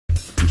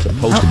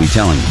supposed to be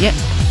telling you. Yep.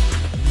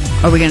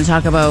 Are we going to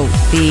talk about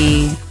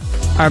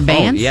our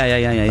bands? Oh,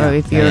 yeah. Or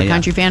if you're a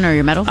country fan or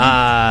you're a metal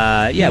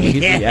fan? Yeah, we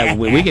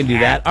can do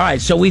that. All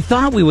right, so we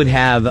thought we would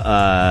have...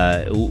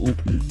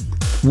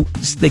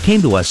 they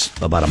came to us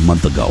about a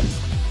month ago.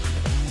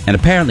 And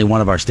apparently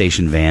one of our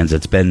station vans,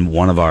 it's been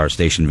one of our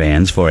station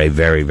vans for a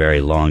very,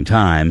 very long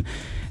time,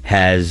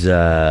 has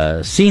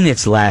seen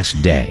its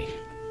last day.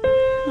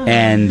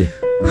 And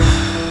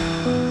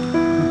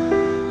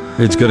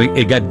it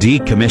got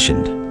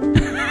decommissioned.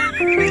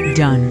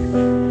 Done.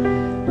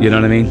 You know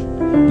what I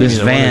mean? This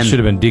van should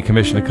have been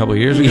decommissioned a couple of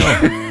years ago.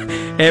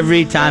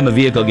 Every time a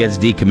vehicle gets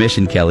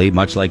decommissioned, Kelly,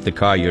 much like the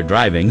car you're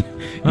driving,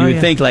 you would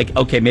think like,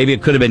 okay, maybe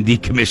it could have been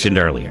decommissioned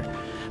earlier.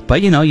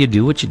 But, you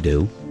do what you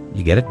do.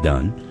 You get it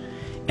done.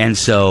 And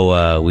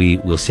so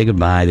we'll say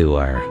goodbye to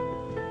our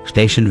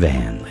station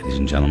van, ladies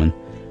and gentlemen.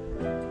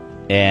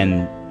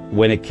 And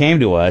when it came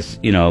to us,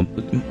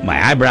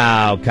 my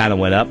eyebrow kind of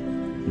went up.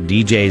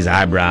 DJ's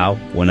eyebrow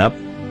went up.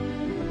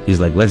 He's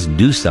like, let's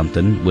do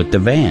something with the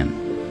van.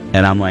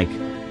 And I'm like,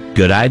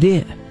 good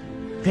idea.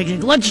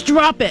 Let's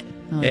drop it.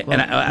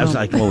 And I was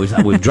like, well,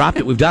 we've dropped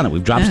it. We've done it.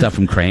 We've dropped stuff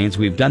from cranes.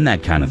 We've done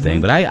that kind of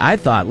thing. But I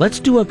thought, let's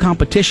do a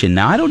competition.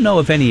 Now, I don't know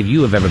if any of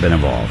you have ever been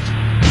involved.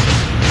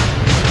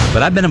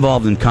 But I've been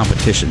involved in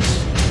competitions.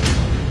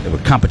 There were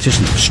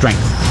competitions of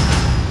strength,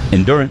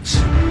 endurance,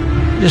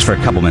 just for a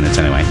couple minutes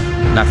anyway.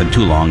 Nothing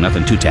too long,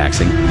 nothing too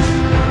taxing.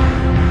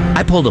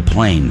 I pulled a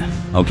plane,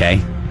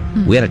 okay?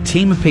 We had a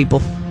team of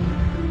people,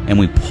 and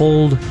we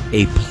pulled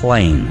a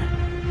plane.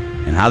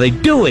 And how they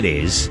do it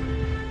is,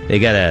 they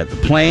got the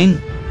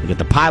plane, they get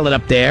the pilot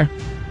up there,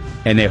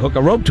 and they hook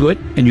a rope to it,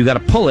 and you got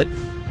to pull it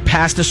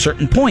past a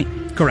certain point.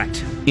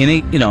 Correct. And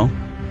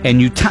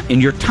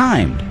you're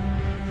timed.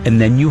 And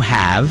then you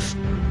have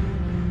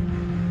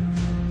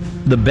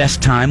the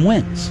best time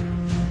wins.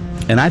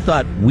 And I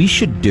thought we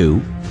should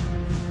do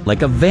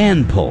like a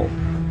van pull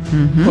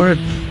or a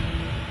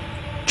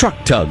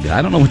truck tug.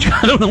 I don't know what you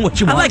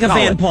want. I like a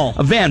van pull.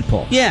 A van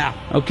pull. Yeah.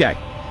 Okay.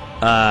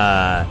 Look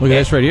at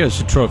this right here.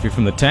 It's a trophy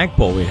from the tank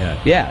pull we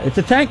had. Yeah, it's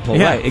a tank pull.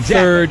 Yeah, right? Exactly.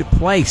 Third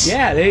place.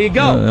 Yeah, there you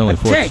go. Only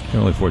tank.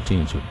 Only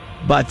 14. So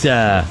but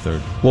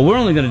third. Well, we're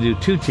only going to do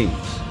 2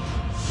 teams.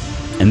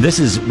 And this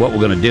is what we're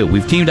going to do.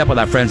 We've teamed up with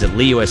our friends at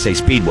Lee USA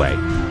Speedway.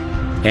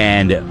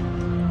 And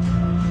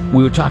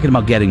we were talking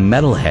about getting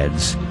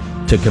metalheads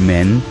to come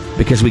in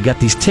because we got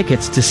these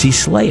tickets to see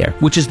Slayer,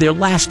 which is their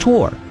last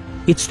tour.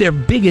 It's their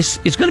biggest...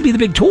 It's going to be the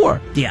big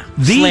tour. Yeah.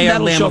 The Slayer,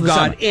 metal Lamb show of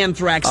God,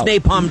 Anthrax,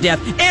 Napalm Death,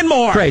 and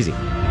more. Crazy.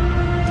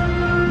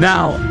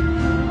 Now,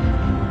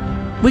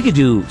 we could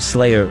do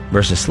Slayer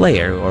versus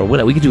Slayer, or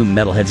whatever. We could do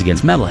metalheads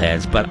against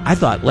metalheads, but I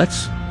thought,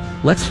 let's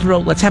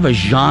have a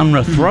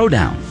genre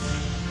throwdown.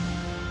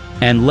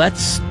 And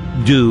let's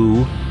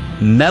do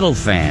metal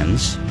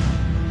fans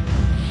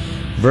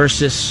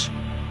versus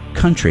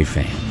country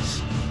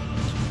fans.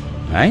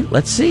 All right?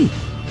 Let's see.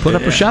 Put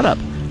up or shut up.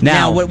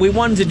 Now, what we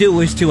wanted to do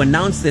was to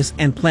announce this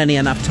in plenty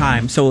enough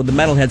time so the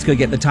metalheads could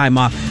get the time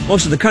off.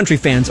 Most of the country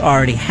fans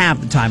already have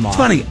the time off.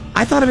 It's funny.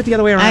 I thought of it the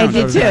other way around. I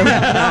did too.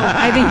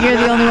 I think you're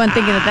the only one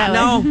thinking it that way.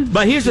 No,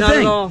 but here's the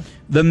thing.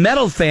 The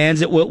metal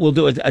fans, we'll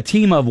do a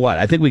team of what?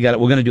 I think we're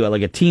going to do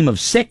like a team of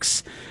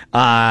 6.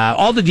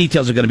 All the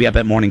details are going to be up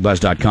at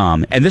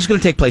morningbuzz.com. And this is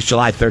going to take place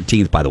July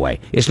 13th, by the way.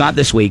 It's not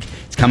this week.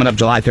 It's coming up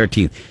July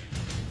 13th.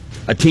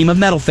 A team of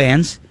metal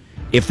fans.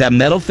 If that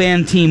metal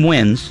fan team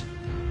wins,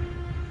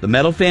 the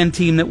metal fan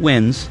team that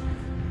wins,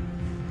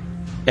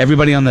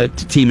 everybody on the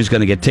team is going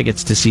to get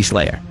tickets to see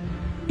Slayer.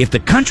 If the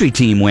country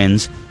team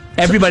wins,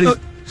 everybody...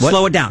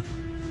 Slow it down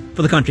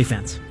for the country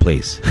fans.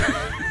 Please.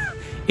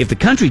 If the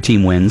country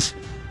team wins,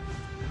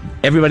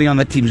 everybody on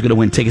that team is going to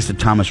win tickets to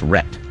Thomas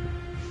Rhett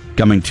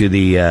coming to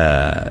the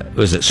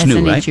was it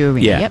SNU, right? Arena.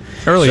 Yeah. Yep.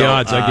 Early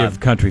odds, I give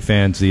country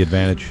fans the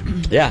advantage.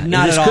 Yeah,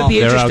 not this at could all. be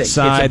They're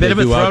interesting. outside. It's a bit They of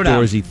a do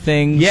throwdown. outdoorsy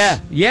things.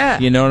 Yeah.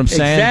 You know what I'm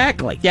saying?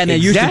 Exactly. Yeah, and they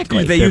used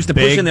to They're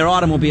push big. in their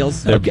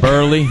automobiles. They're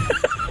burly.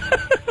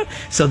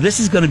 So this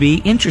is going to be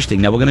interesting.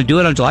 Now, we're going to do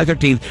it on July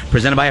 13th,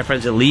 presented by our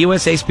friends at Lee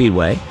USA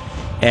Speedway,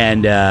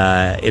 and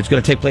it's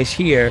going to take place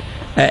here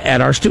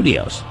at our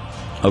studios.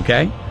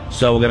 Okay?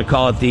 So we're going to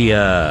call it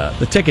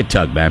the ticket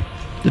tug, man.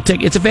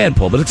 It's a van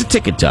pull, but it's a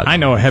ticket tug. I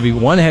know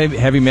one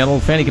heavy metal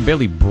fan. He can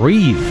barely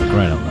breathe, for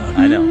crying out loud.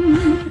 I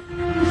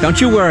know.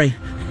 Don't you worry.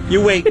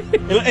 You wait.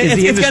 Is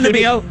he in the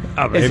studio?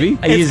 Maybe.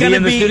 Is he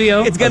in the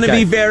studio? It's going to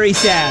be very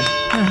sad.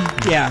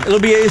 Yeah, it'll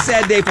be a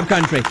sad day for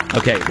country.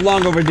 Okay.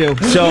 Long overdue.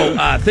 So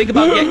think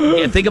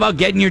about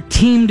getting your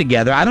team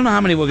together. I don't know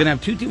how many we're going to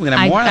have. 2 teams. We're going to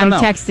have more. I don't know.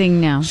 I'm texting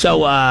now.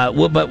 So,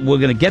 but we're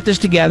going to get this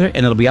together,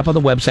 and it'll be up on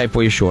the website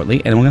for you shortly,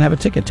 and we're going to have a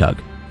ticket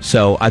tug.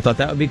 So I thought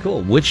that would be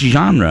cool. Which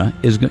genre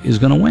is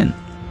going to win?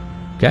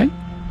 Okay?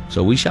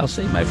 So we shall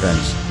see, my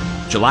friends.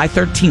 July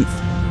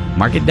 13th.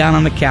 Mark it down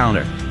on the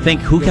calendar.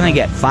 Think, who can I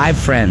get? 5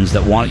 friends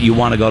that you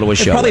want to go to a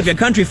show. Probably with. if you're a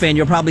country fan,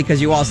 you're probably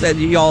because you all said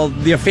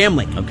your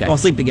family. Okay. All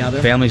sleep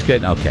together. Family's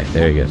good? Okay,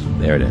 there he goes.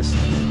 There it is.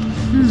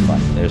 It's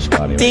fun. There's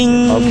Scotty.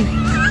 Ding. Right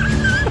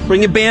there. Okay.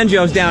 Bring your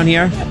banjos down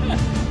here.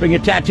 Bring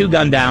your tattoo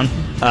gun down.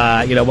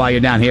 while you're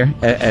down here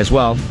as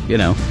well.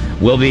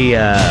 We'll be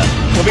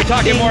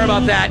talking more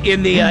about that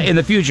in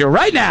the future.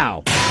 Right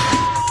now.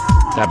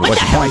 What the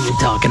hell are you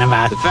talking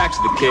about? The facts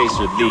of the case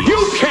are these.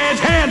 You can't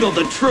handle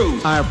the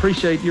truth. I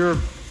appreciate your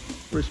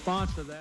response to that.